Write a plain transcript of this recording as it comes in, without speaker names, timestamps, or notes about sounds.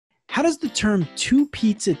How does the term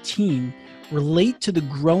two-pizza team relate to the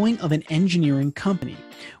growing of an engineering company?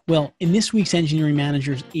 Well, in this week's Engineering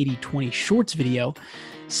Managers 80/20 Shorts video,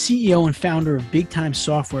 CEO and founder of BigTIme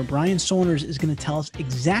Software, Brian Saunders, is going to tell us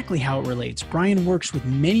exactly how it relates. Brian works with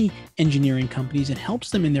many engineering companies and helps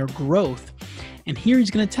them in their growth. And here he's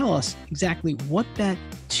going to tell us exactly what that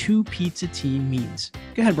two-pizza team means.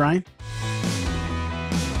 Go ahead, Brian.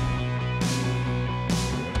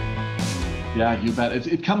 Yeah, you bet.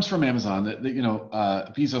 It comes from Amazon.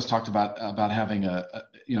 Bezos talked about having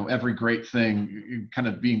every great thing kind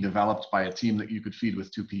of being developed by a team that you could feed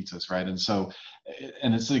with two pizzas, right? And so,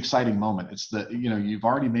 and it's an exciting moment. It's that you've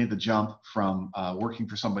already made the jump from working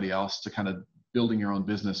for somebody else to kind of building your own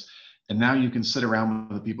business. And now you can sit around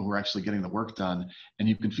with the people who are actually getting the work done, and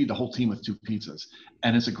you can feed the whole team with two pizzas.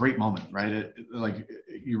 And it's a great moment, right?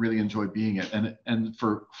 You really enjoy being it. And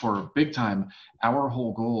for BigTIme, our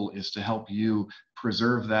whole goal is to help you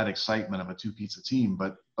preserve that excitement of a two pizza team.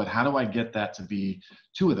 But how do I get that to be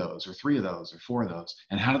two of those or three of those or four of those?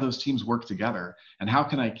 And how do those teams work together? And how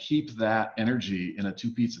can I keep that energy in a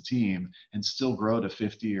two pizza team and still grow to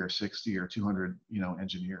 50 or 60 or 200,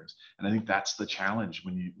 engineers? And I think that's the challenge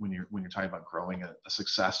when you're talking about growing a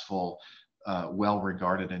successful,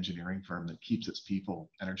 well-regarded engineering firm that keeps its people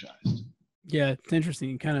energized. Yeah, it's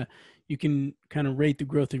interesting. You can kind of rate the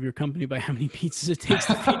growth of your company by how many pizzas it takes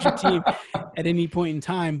to feed your team at any point in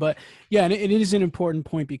time. But yeah, and it is an important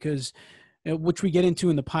point because, which we get into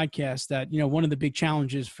in the podcast, that, one of the big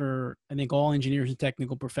challenges for, I think, all engineers and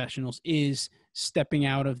technical professionals is stepping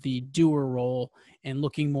out of the doer role and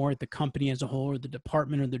looking more at the company as a whole or the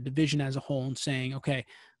department or the division as a whole and saying, okay,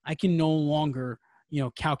 I can no longer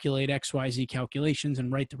calculate XYZ calculations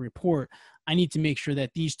and write the report. I need to make sure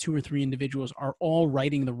that these two or three individuals are all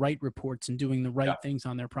writing the right reports and doing the right things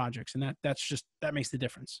on their projects. And that makes the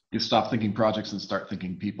difference. You stop thinking projects and start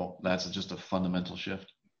thinking people. That's just a fundamental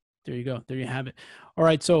shift. There you go. There you have it. All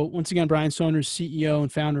right. So once again, Brian Saunders, CEO and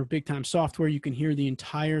founder of BigTIme Software. You can hear the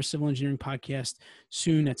entire civil engineering podcast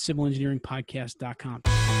soon at civilengineeringpodcast.com.